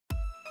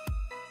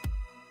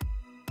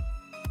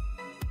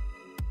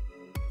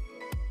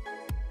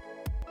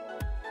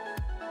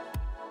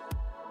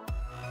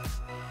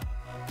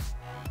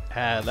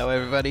Hello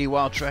everybody,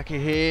 Wild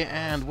Trekker here,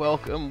 and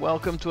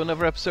welcome to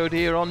another episode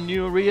here on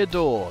New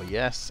Eriador.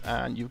 Yes,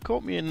 and you've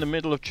caught me in the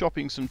middle of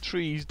chopping some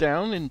trees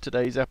down in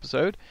today's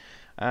episode,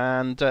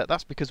 and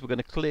that's because we're going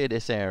to clear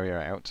this area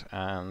out,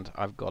 and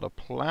I've got a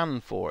plan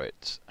for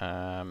it.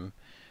 I'm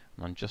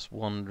just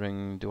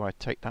wondering, do I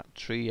take that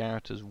tree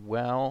out as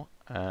well?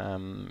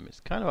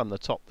 It's kind of on the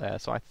top there,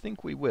 so I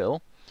think we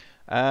will.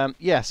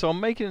 Yeah, so I'm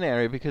making an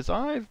area because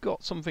I've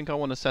got something I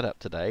want to set up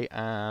today,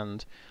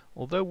 and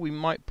although we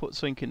might put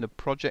something in the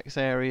projects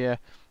area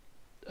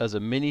as a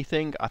mini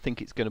thing, I think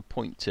it's going to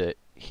point to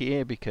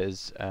here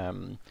because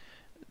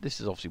this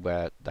is obviously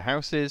where the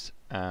house is,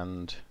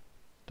 and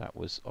that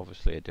was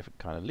obviously a different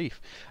kind of leaf.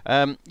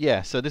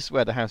 Yeah, so this is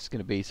where the house is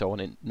going to be, so I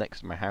want it next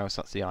to my house.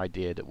 That's the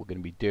idea that we're going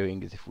to be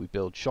doing, is if we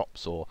build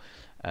shops or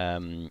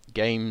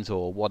games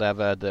or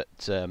whatever,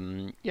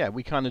 that yeah,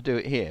 we kind of do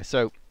it here.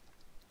 So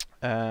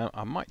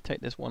I might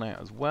take this one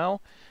out as well,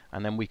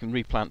 and then we can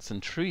replant some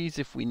trees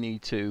if we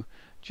need to,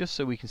 just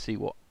so we can see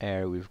what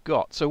area we've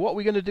got. So what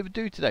we're going to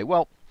do today?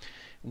 Well,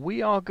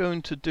 we are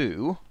going to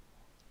do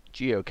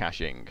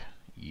geocaching.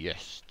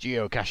 Yes,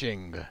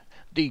 geocaching,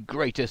 the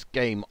greatest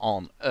game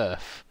on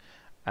earth.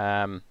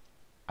 I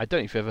don't know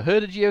if you've ever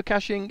heard of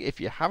geocaching.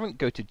 If you haven't,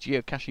 go to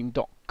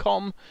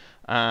geocaching.com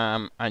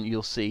and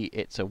you'll see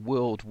it's a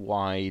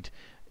worldwide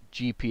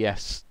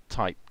GPS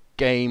type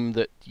game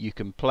that you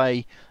can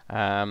play.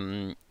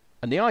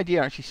 And the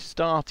idea actually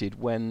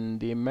started when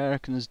the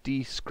Americans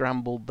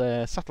de-scrambled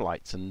their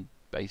satellites, and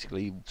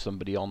basically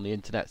somebody on the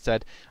internet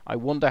said, I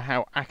wonder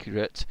how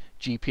accurate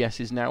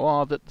GPSs now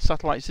are that the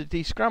satellites are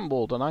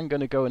de-scrambled, and I'm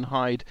going to go and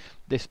hide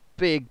this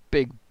big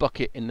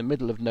bucket in the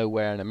middle of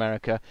nowhere in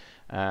America,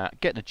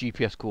 get the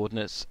GPS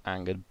coordinates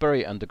and going to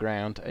bury it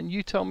underground, and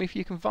you tell me if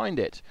you can find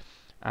it.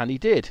 And he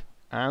did,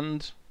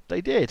 and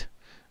they did.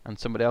 And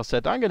somebody else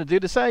said, I'm going to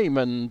do the same,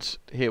 and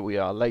here we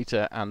are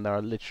later, and there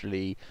are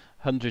literally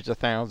hundreds of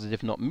thousands,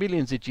 if not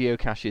millions, of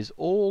geocaches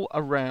all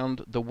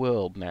around the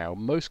world now.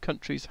 Most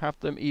countries have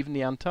them, even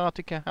the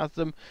Antarctica has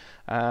them.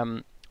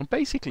 And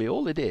basically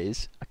all it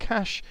is, a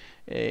cache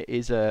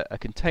is a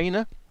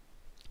container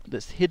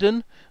that's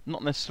hidden,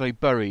 not necessarily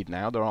buried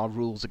now. There are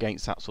rules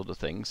against that sort of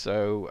thing.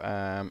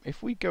 So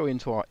if we go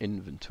into our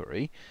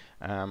inventory,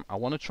 I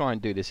want to try and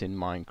do this in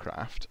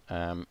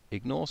Minecraft.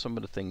 Ignore some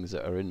of the things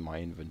that are in my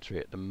inventory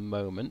at the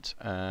moment.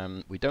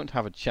 We don't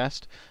have a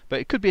chest, but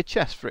it could be a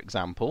chest, for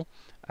example.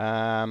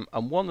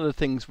 And one of the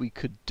things we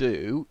could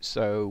do,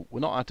 so we're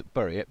not allowed to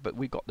bury it, but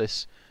we've got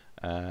this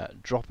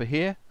dropper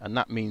here, and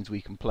that means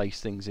we can place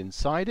things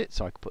inside it.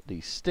 So I could put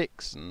these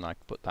sticks, and I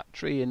could put that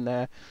tree in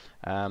there.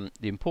 The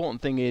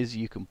important thing is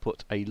you can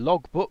put a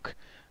logbook,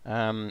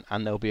 and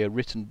there'll be a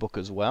written book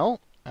as well.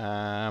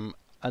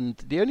 And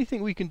the only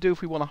thing we can do if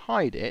we want to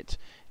hide it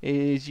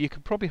is you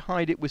could probably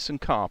hide it with some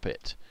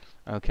carpet.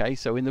 Okay,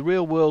 so in the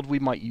real world we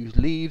might use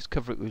leaves,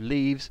 cover it with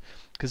leaves,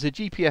 because the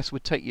GPS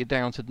would take you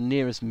down to the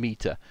nearest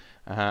meter,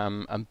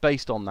 and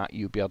based on that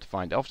you'd be able to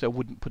find it. Obviously I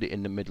wouldn't put it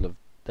in the middle of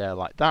there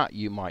like that.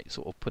 You might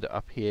sort of put it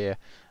up here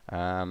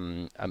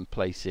and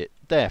place it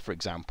there, for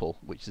example,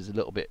 which is a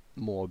little bit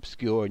more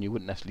obscure and you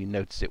wouldn't necessarily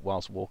notice it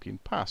whilst walking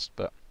past.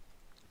 But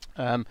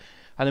and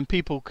then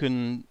people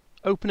can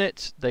open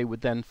it. They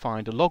would then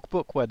find a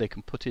logbook where they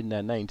can put in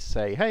their name to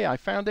say, hey, I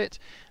found it,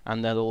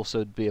 and there'll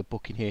also be a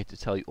book in here to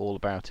tell you all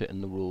about it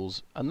and the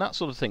rules and that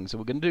sort of thing. So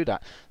we're going to do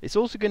that. It's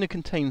also going to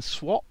contain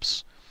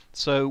swaps.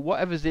 So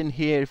whatever's in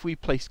here, if we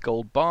placed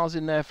gold bars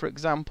in there, for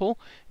example,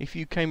 if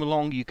you came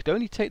along, you could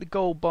only take the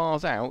gold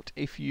bars out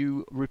if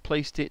you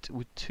replaced it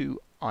with 2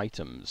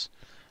 items.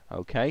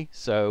 Okay,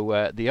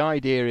 so the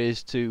idea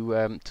is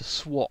to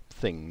swap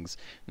things.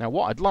 Now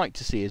what I'd like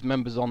to see is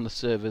members on the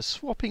servers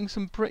swapping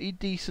some pretty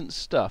decent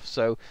stuff.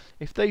 So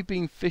if they've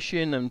been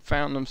fishing and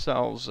found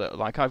themselves,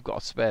 like I've got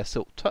a spare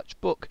Silk Touch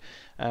book,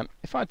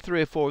 if I had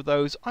 3 or 4 of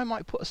those, I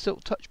might put a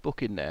Silk Touch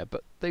book in there,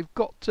 but they've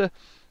got to,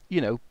 you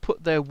know,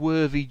 put their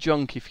worthy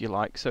junk, if you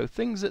like. So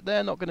things that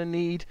they're not going to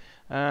need.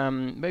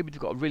 Maybe they've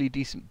got a really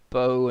decent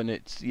bow and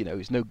it's, you know,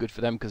 it's no good for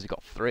them because they've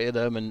got 3 of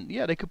them, and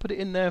yeah, they could put it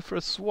in there for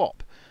a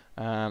swap.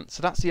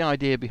 So that's the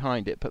idea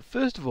behind it. But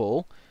first of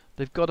all,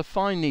 they've got to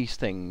find these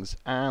things,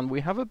 and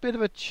we have a bit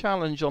of a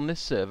challenge on this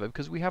server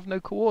because we have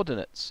no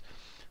coordinates.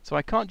 So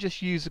I can't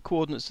just use the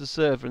coordinates of the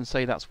server and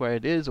say that's where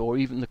it is, or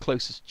even the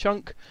closest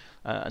chunk,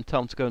 and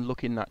tell them to go and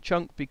look in that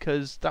chunk,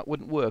 because that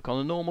wouldn't work. On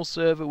a normal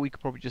server we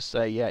could probably just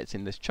say, yeah, it's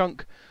in this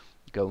chunk,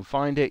 go and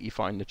find it, you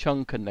find the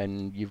chunk, and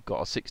then you've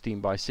got a 16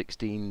 by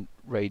 16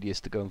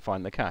 radius to go and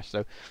find the cache.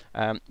 So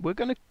we're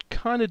going to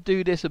kind of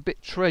do this a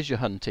bit treasure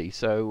hunty.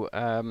 So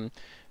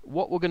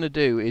what we're going to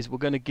do is we're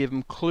going to give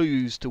them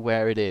clues to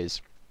where it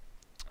is,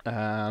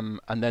 and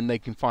then they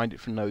can find it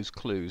from those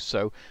clues.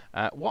 So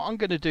what I'm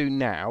going to do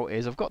now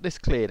is, I've got this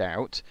cleared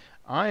out,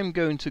 I'm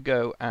going to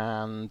go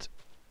and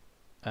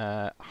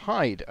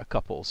hide a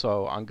couple.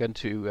 So I'm going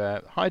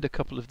to hide a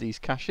couple of these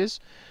caches,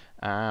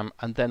 and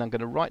then I'm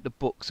going to write the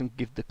books and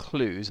give the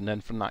clues, and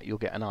then from that you'll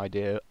get an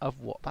idea of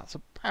what that's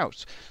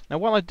about. Now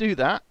while I do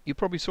that, you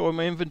probably saw in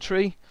my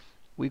inventory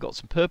we got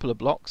some purple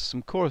blocks,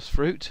 some chorus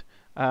fruit,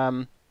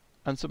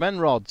 and some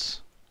end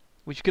rods,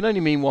 which can only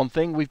mean one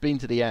thing: we've been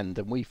to the end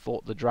and we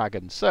fought the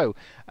dragon. So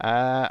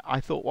I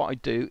thought what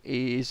I'd do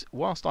is,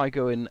 whilst I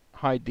go and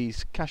hide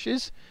these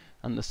caches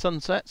and the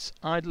sunsets,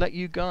 I'd let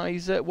you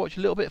guys watch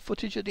a little bit of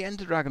footage at the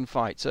Ender Dragon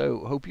fight.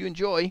 So hope you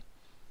enjoy.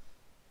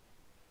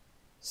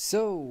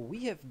 So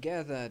we have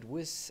gathered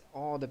with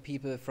all the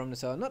people from the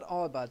server, not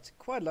all, but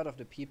quite a lot of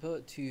the people,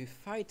 to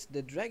fight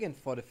the dragon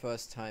for the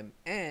first time.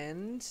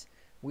 And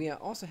we are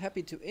also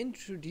happy to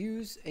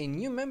introduce a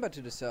new member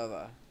to the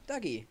server,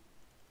 Dougie.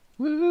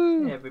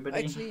 Woohoo! Hey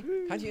everybody. Actually,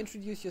 can't you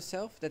introduce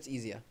yourself? That's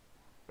easier.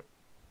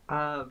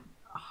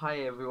 Hi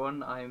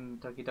everyone, I'm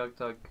Dougie Doug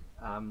Doug.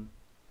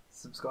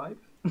 Subscribe.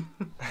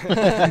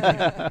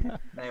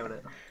 Nailed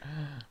it.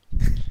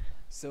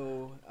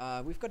 So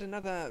we've got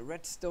another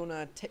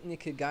Redstoner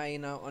technical guy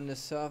now on the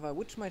server,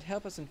 which might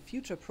help us in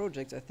future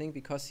projects, I think,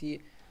 because he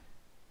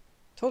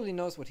totally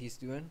knows what he's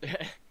doing.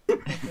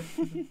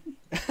 Did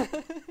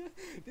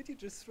you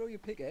just throw your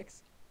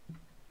pickaxe?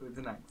 It was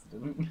an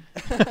accident.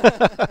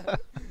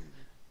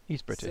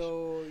 He's British.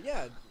 So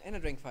yeah, Ender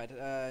Dragon fight.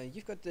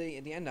 You've got the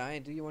end eye.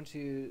 Do you want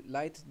to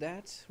light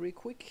that real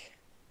quick?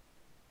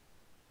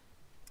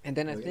 And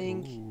then I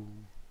think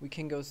we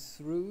can go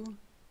through.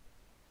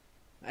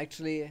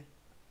 Actually, I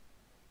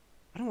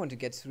don't want to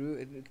get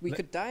through. We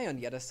could die on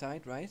the other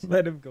side, right?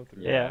 Let him go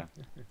through. Yeah.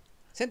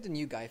 Send the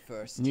new guy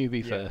first.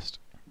 Newbie Yeah. first.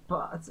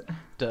 But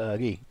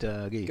Dougie.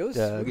 Go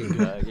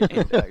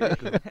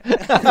Dougie.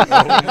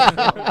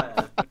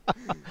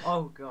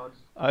 oh god.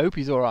 I hope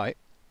he's alright.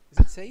 Is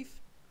it safe?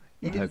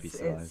 You'd hope he's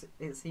It's- alive.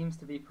 it seems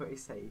to be pretty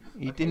safe.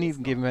 You Okay, didn't it's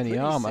even give him not. any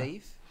Pretty armour.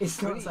 safe.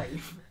 It's not Pretty-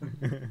 safe.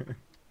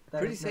 There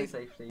Pretty is no safe.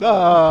 safety.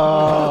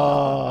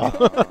 Oh!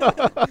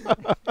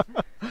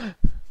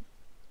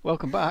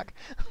 Welcome back.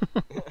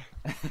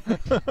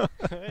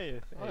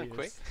 Hey, Oh,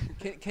 quick.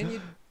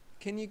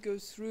 Can you go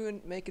through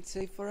and make it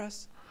safe for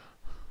us?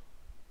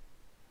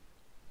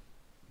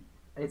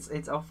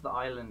 It's off the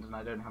island and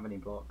I don't have any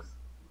blocks.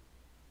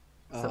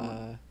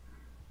 Someone-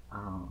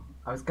 Oh,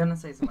 I was gonna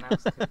say someone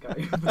else could go.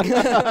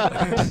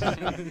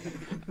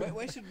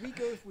 Where should we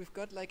go if we've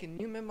got like a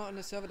new member on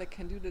the server that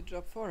can do the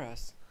job for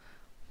us?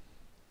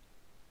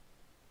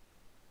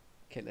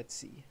 Okay, let's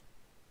see.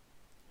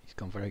 He's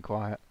gone very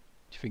quiet.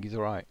 Do you think he's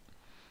alright?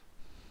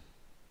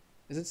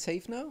 Is it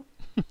safe now?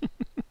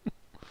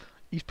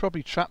 He's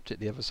probably trapped at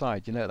the other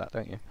side. You know that,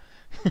 don't you?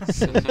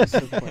 So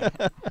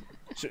quiet.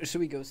 Should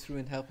we go through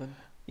and help him?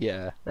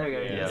 Yeah. There we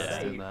go. Yeah, Yeah, let's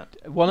do safe.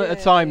 that. One at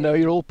a time, though.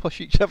 You'll all push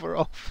each other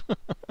off.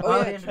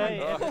 Oh, the yeah. end Hey,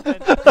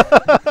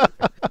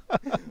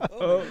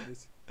 Oh my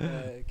goodness.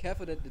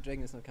 Careful that the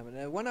dragon is not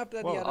coming. One after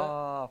the Whoa,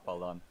 other.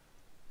 hold on.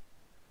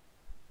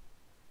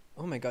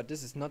 Oh my god,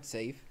 this is not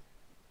safe.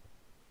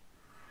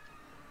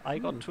 I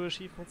got 2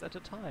 achievements at a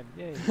time.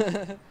 Yay.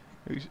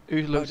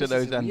 Who's looked at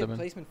those This is a weird Endermen?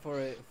 placement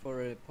for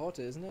a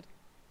portal, isn't it?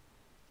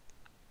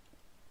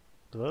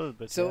 A little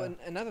bit. So yeah.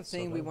 another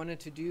thing we Sort of. wanted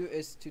to do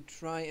is to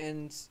try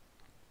and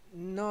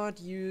not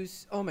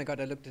use. Oh my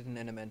god, I looked at an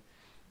Enderman.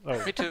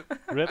 Oh, Me too.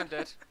 rip. I'm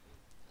dead.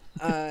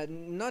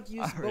 Not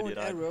use I bow already and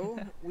died. arrow.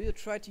 We'll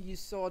try to use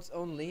swords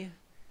only.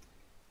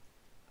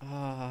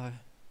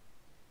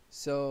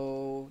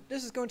 So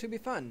this is going to be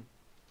fun.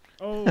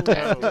 Oh,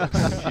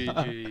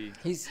 GG.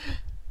 He's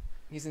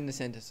in the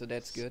center, so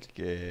that's good.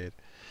 Good.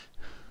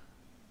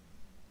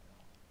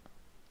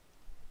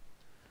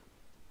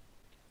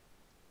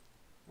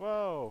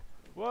 Whoa,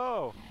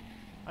 whoa.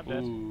 I'm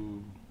dead.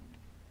 Ooh.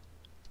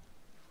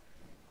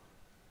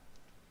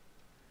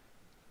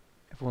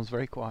 Everyone's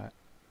very quiet.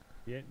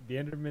 the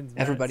Enderman's mad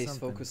at Everybody's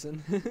something.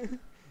 focusing.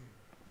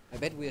 I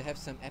bet we'll have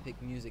some epic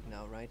music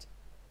now, right?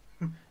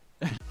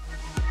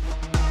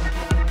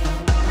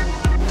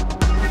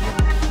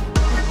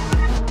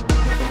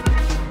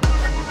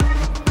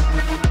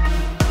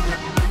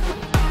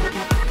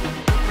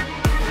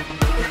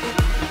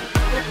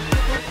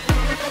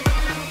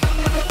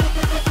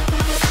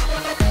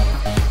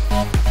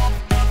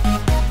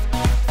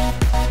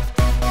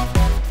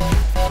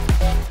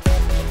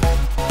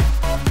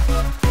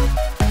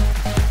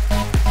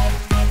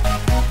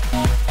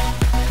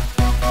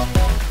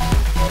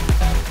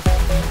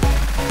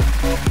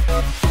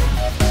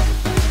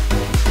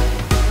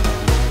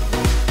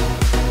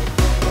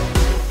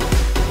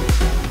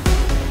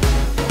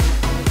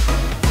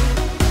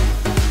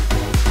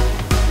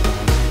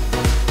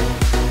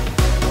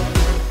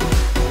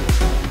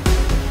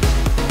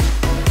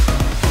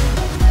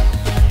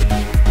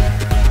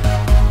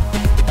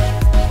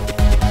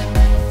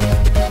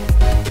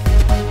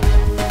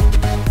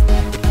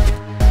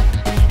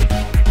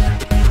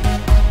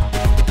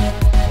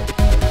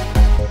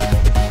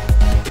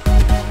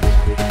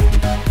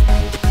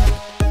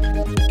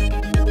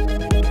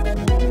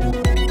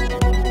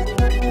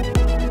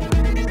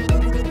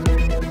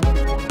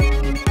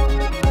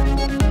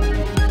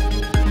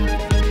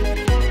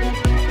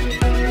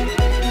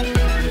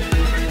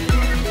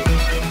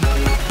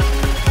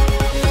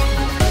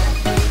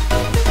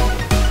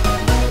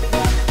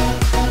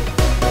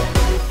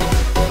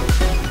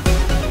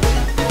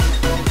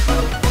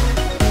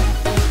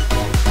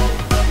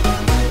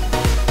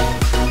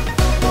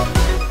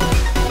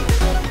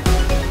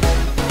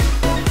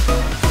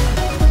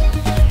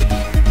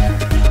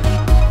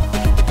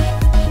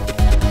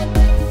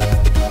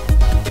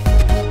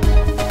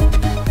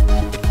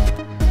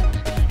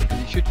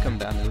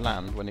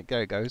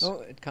 There it goes.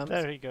 Oh, it comes.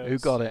 There he goes. Who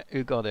got it?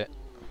 Who got it?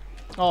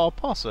 Oh,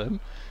 possum.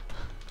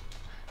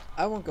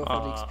 I won't go for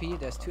the XP.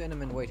 There's 2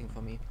 Endermen waiting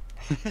for me.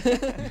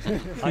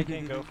 I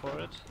can go for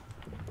it.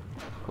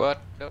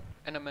 What? No,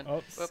 Enderman. Oh,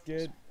 Whoops.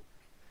 skid.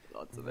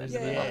 Lots of There's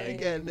it. the- Yay!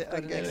 Again, We've got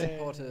an again. exit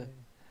portal.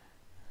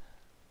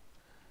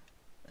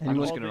 I'm Anyone,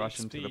 just all gonna the rush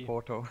into the XP.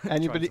 portal. try and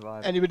anybody,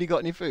 survive. anybody got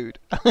any food?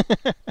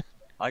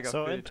 I got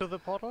So food. into the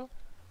portal?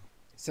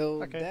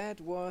 So Okay. that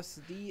was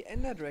the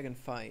Ender Dragon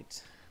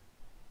fight.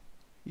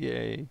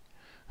 Yay.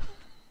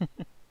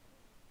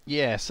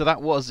 Yeah, so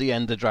that was the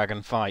Ender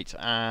Dragon fight,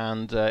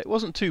 and it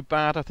wasn't too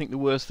bad. I think the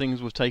worst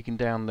things were taking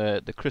down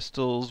the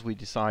crystals. We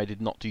decided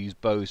not to use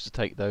bows to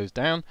take those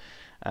down.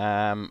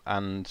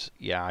 And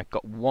yeah, I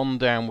got one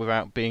down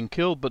without being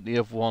killed, but the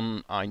other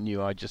one I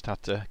knew I just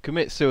had to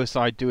commit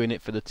suicide doing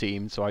it for the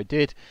team, so I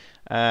did.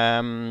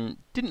 Didn't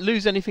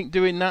lose anything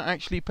doing that,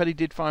 actually. Petty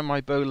did find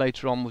my bow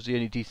later on, was the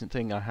only decent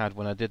thing I had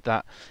when I did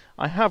that.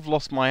 I have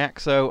lost my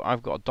axe though.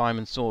 I've got a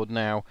diamond sword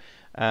now.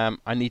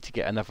 I need to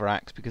get another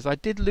axe because I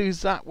did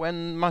lose that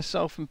when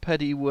myself and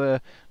Petty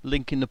were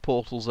linking the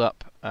portals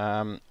up.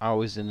 I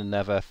was in the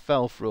nether,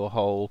 fell through a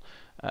hole,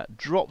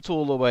 dropped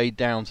all the way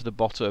down to the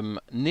bottom,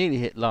 nearly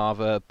hit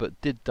lava, but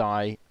did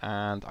die,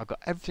 and I got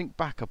everything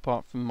back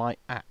apart from my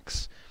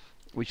axe,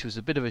 which was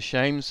a bit of a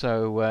shame.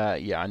 So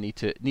yeah, I need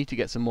to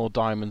get some more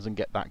diamonds and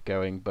get that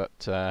going,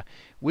 but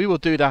we will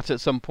do that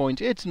at some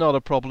point. It's not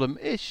a problem,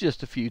 it's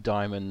just a few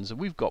diamonds.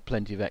 We've got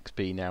plenty of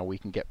XP now, we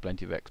can get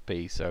plenty of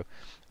XP. So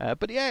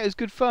but yeah, it was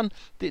good fun.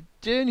 The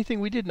only thing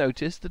we did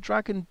notice, the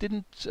dragon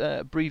didn't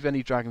breathe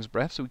any dragon's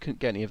breath, so we couldn't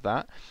get any of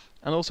that.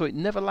 And also it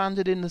never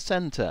landed in the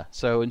centre,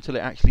 so until it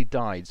actually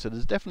died. So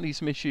there's definitely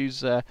some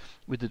issues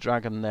with the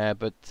dragon there,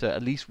 but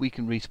at least we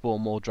can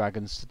respawn more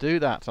dragons to do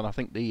that. And I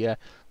think the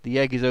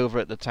egg is over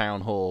at the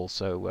town hall,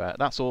 so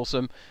that's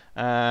awesome.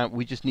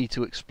 We just need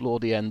to explore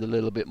the end a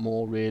little bit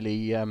more,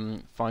 really,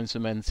 find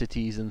some end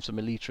cities and some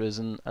elytras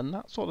and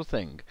that sort of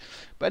thing.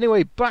 But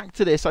anyway, back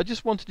to this. I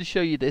just wanted to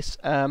show you this.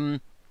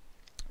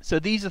 So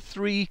these are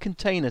 3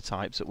 container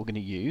types that we're going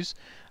to use.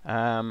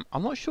 I'm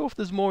not sure if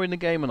there's more in the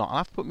game or not. I'll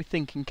have to put my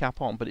thinking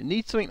cap on, but it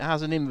needs something that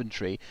has an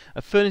inventory.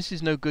 A furnace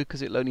is no good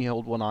because it'll only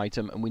hold 1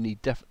 item, and we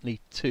need definitely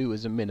 2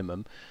 as a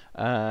minimum.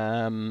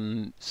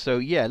 So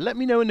yeah, let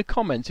me know in the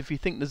comments if you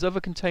think there's other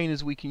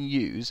containers we can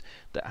use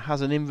that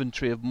has an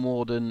inventory of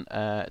more than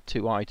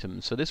 2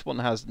 items. So this one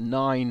has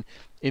 9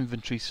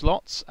 inventory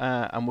slots,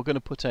 and we're going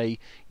to put a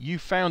 "You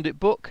Found It"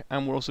 book,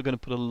 and we're also going to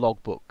put a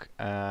log book,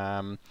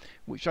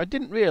 which I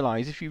didn't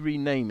realise if you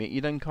rename it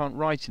you then can't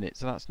write in it,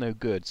 so that's no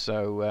good.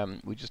 So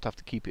we just have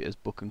to keep it as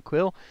book and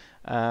quill,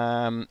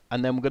 and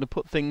then we're going to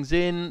put things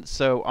in.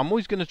 So I'm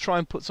always going to try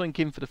and put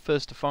something in for the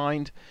first to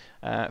find.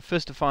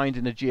 First to find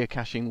in a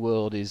geocaching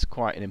world is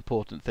quite an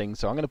important thing,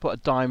 so I'm going to put a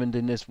diamond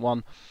in this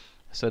one.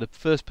 So the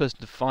first person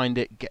to find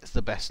it gets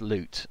the best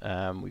loot.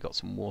 We got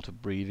some water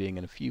breathing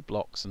and a few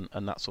blocks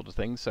and that sort of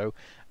thing. So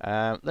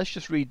let's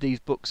just read these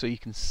books so you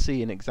can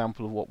see an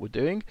example of what we're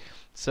doing.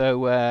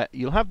 So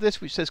you'll have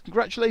this which says,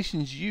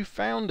 "Congratulations, you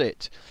found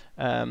it."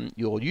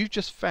 You've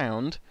just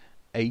found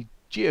a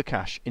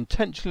geocache,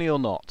 intentionally or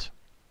not.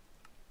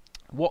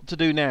 What to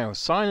do now?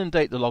 Sign and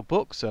date the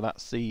logbook, so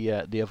that's the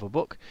other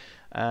book.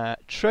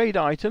 Trade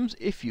items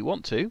if you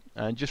want to,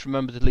 and just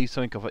remember to leave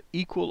something of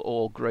equal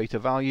or greater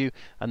value,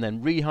 and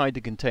then re-hide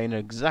the container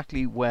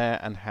exactly where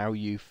and how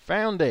you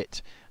found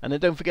it. And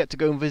then don't forget to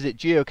go and visit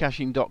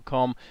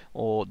geocaching.com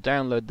or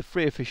download the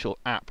free official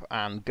app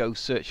and go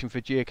searching for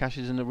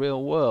geocaches in the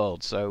real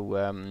world.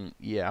 So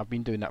yeah, I've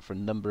been doing that for a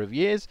number of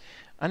years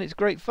and it's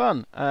great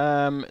fun.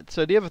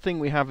 So the other thing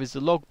we have is the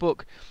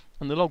logbook.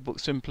 And the logbook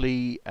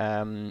simply,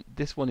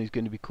 this one is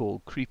going to be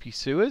called Creepy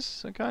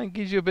Sewers. Okay, it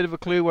gives you a bit of a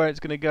clue where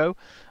it's going to go.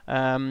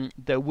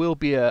 There will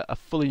be a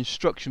full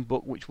instruction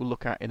book which we'll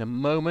look at in a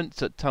moment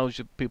that tells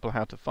you people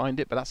how to find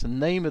it. But that's the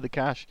name of the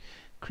cache,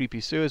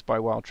 Creepy Sewers by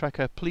Wild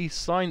Trekker. Please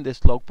sign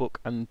this logbook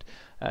and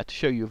to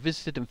show you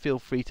visited, and feel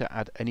free to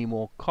add any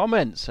more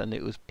comments. And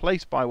it was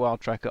placed by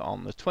Wild Trekker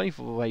on the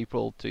 24th of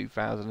April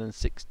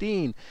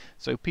 2016,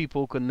 so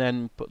people can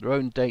then put their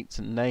own dates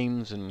and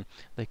names, and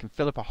they can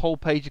fill up a whole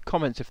page of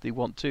comments if they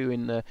want to.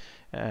 In the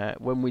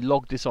when we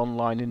log this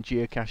online in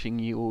geocaching,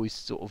 you always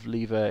sort of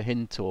leave a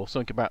hint or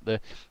something about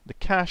the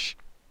cache.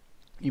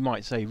 You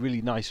might say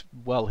really nice,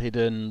 well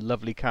hidden,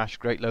 lovely cache,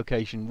 great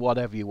location,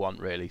 whatever you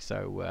want really.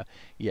 So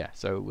yeah,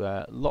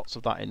 so lots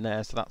of that in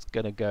there. So that's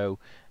going to go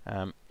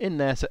in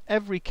there. So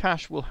every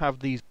cache will have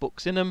these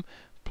books in them,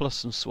 plus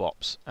some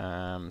swaps.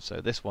 So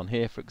this one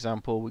here, for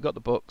example, we've got the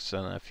books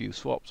and a few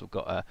swaps. We've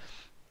got a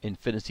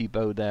infinity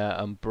bow there,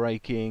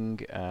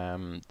 unbreaking.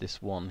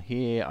 This one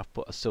here, I've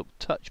put a silk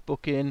touch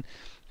book in.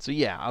 So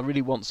yeah, I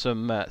really want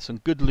some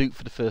good loot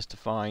for the first to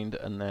find,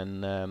 and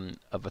then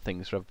other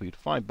things for other people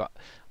to find. But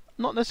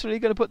not necessarily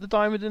going to put the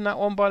diamond in that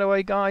one, by the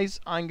way, guys.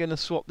 I'm going to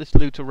swap this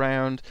loot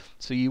around,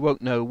 so you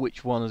won't know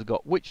which one has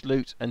got which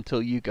loot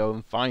until you go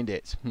and find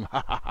it.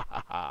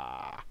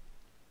 I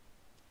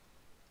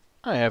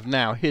have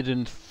now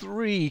hidden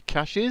 3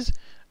 caches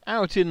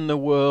out in the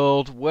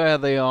world. Where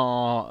they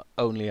are,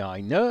 only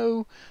I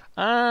know.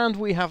 And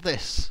we have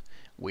this.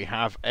 We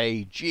have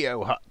a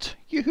Geo Hut.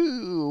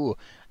 Yoo-hoo!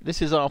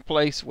 This is our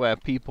place where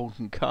people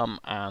can come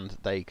and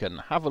they can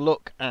have a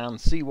look and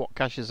see what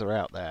caches are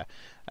out there.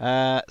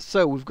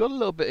 So we've got a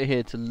little bit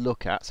here to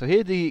look at. So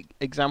here are the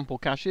example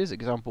caches.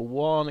 Example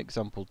 1,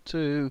 example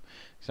 2,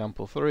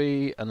 example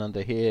 3, and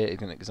under here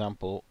is an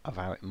example of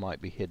how it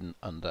might be hidden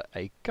under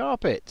a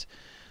carpet.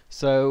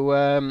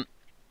 So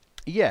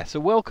yeah, so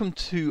welcome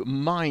to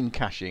mine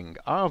caching,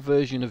 our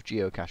version of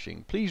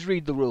geocaching. Please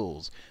read the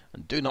rules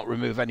and do not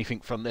remove anything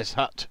from this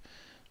hut.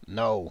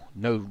 No,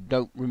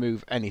 don't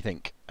remove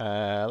anything.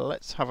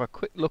 Let's have a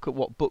quick look at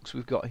what books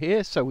we've got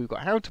here. So we've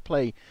got how to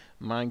play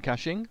mine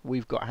caching,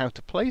 we've got how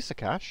to place a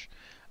cache,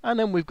 and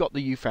then we've got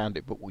the You Found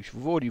It book, which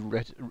we've already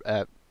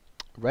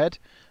read.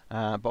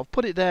 But I've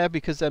put it there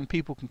because then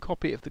people can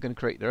copy it if they're going to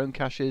create their own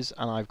caches,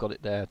 and I've got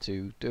it there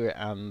to do it,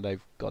 and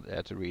they've got it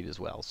there to read as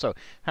well. So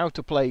how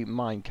to play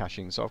mine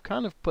caching. So I've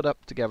kind of put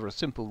up together a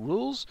simple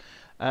rules.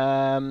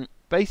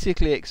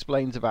 Basically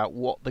explains about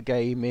what the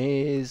game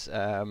is,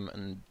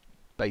 and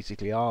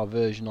basically our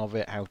version of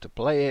it, how to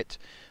play it.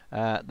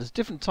 There's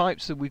different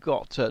types. So we've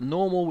got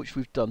normal, which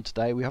we've done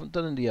today. We haven't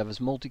done any others.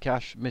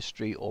 Multi-cache,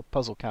 mystery or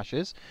puzzle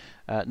caches.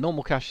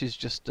 Normal cache is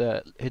just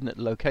hidden at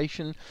the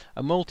location.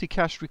 A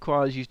multi-cache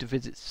requires you to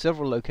visit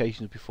several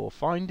locations before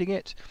finding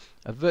it.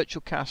 A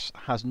virtual cache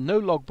has no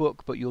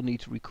logbook, but you'll need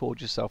to record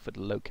yourself at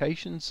the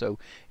location. So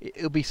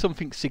it'll be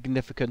something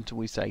significant.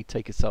 We say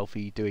take a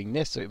selfie doing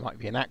this, so it might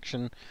be an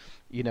action,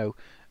 you know.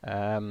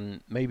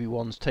 Maybe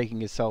one's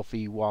taking a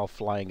selfie while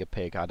flying a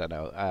pig, I don't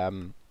know.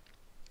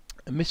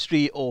 A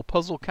mystery or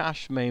puzzle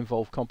cache may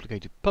involve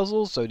complicated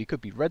puzzles, so it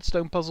could be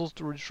redstone puzzles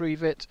to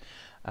retrieve it,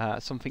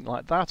 something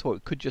like that, or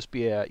it could just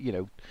be a, you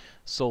know,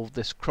 solve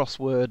this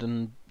crossword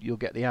and you'll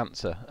get the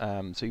answer.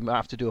 So you might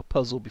have to do a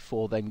puzzle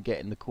before then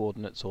getting the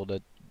coordinates or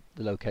the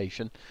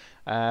location.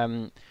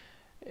 It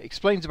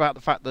explains about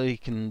the fact that you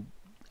can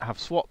have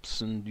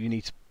swaps and you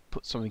need to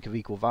put something of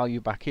equal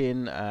value back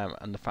in,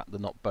 and the fact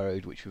they're not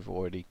buried, which we've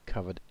already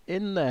covered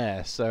in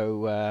there.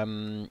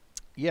 So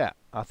yeah,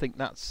 I think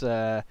that's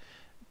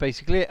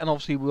basically it. And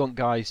obviously we want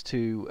guys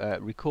to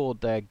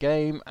record their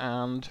game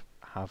and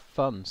have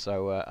fun.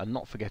 So and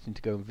not forgetting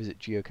to go and visit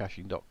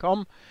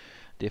geocaching.com,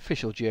 the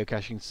official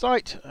geocaching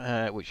site,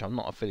 which I'm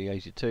not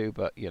affiliated to,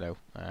 but you know,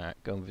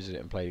 go and visit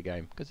it and play the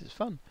game because it's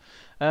fun.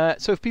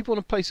 So if people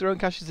want to place their own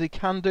caches, they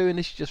can do, and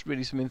this is just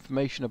really some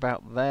information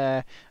about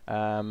there,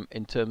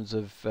 in terms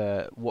of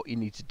what you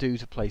need to do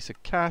to place a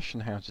cache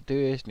and how to do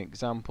it, and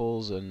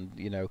examples, and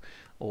you know,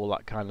 all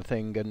that kind of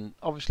thing. And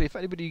obviously if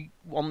anybody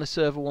on the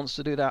server wants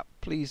to do that,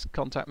 please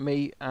contact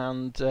me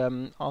and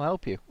I'll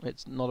help you.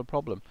 It's not a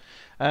problem.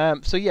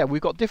 So yeah,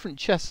 we've got different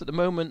chests at the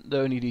moment.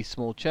 They're only these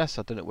small chests.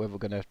 I don't know whether we're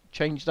going to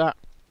change that.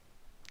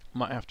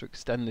 Might have to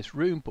extend this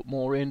room, put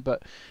more in,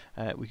 but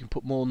we can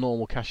put more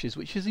normal caches,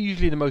 which is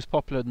usually the most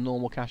popular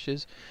normal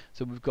caches.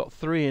 So we've got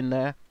 3 in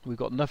there. We've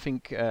got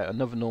nothing,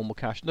 another normal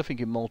cache, nothing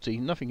in multi,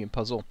 nothing in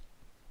puzzle,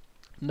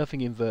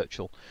 nothing in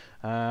virtual.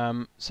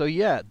 So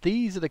yeah,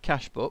 these are the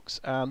cache books,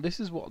 and this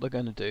is what they're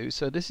going to do.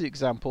 So this is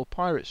example,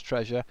 Pirate's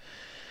Treasure.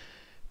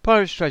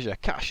 Pirate's Treasure,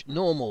 cache,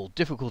 normal,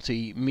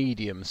 difficulty,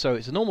 medium. So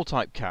it's a normal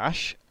type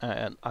cache,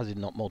 as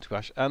in not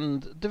multi-cache,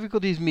 and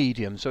difficulty is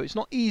medium. So it's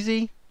not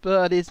easy,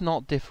 but it's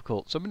not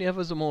difficult. So many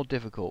others are more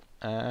difficult.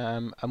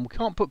 And we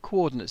can't put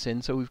coordinates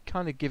in, so we've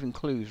kind of given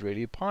clues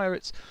really.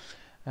 Pirates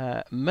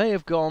may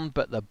have gone,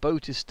 but the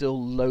boat is still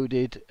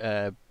loaded,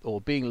 or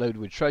being loaded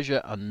with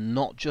treasure, and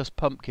not just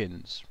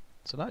pumpkins.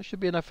 So that should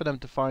be enough for them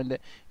to find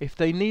it. If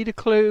they need a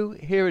clue,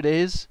 here it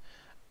is,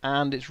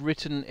 and it's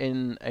written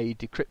in a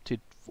decrypted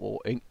or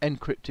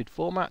encrypted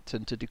format.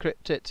 And to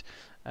decrypt it,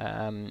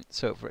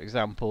 so for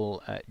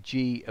example,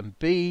 G and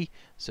B.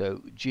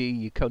 So G,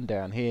 you come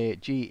down here,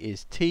 G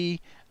is T,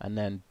 and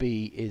then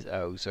B is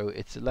O. So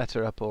it's a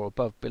letter up or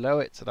above below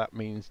it, so that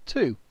means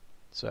 2.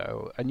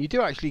 So, and you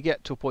do actually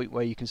get to a point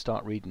where you can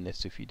start reading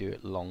this if you do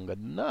it long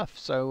enough.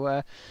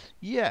 So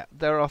yeah,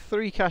 there are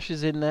 3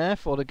 caches in there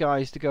for the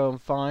guys to go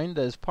and find.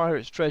 There's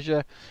Pirate's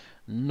Treasure,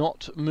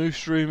 Not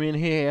Moose Room in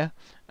here,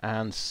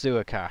 and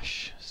Sewer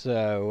Cache.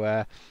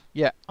 So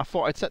yeah, I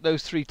thought I'd set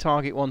those 3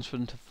 target ones for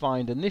them to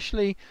find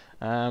initially,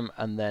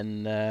 and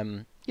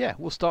then yeah,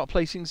 we'll start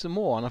placing some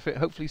more, and I think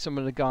hopefully some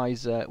of the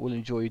guys will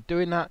enjoy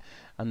doing that,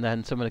 and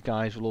then some of the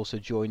guys will also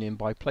join in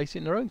by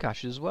placing their own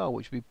caches as well,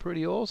 which would be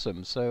pretty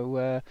awesome.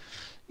 So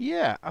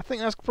yeah, I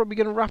think that's probably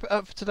going to wrap it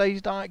up for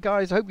today's diet,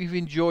 guys. I hope you've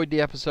enjoyed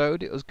the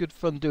episode. It was good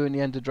fun doing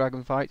the Ender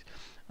Dragon fight,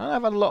 and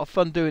I've had a lot of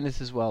fun doing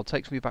this as well. It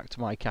takes me back to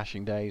my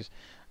caching days,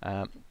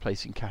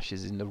 placing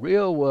caches in the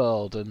real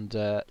world, and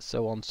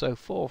so on and so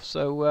forth.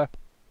 So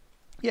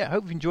yeah,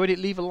 hope you've enjoyed it.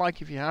 Leave a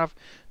like if you have.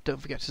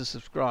 Don't forget to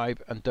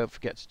subscribe, and don't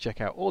forget to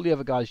check out all the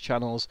other guys'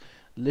 channels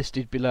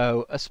listed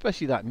below,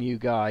 especially that new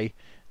guy,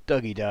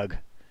 Dougie Doug.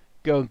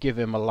 Go and give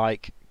him a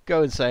like.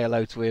 Go and say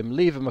hello to him.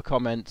 Leave him a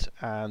comment,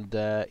 and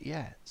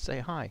yeah, say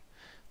hi.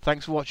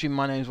 Thanks for watching.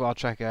 My name's Wild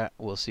Trekker.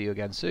 We'll see you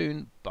again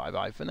soon. Bye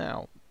bye for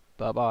now.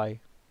 Bye bye.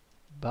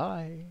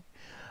 Bye.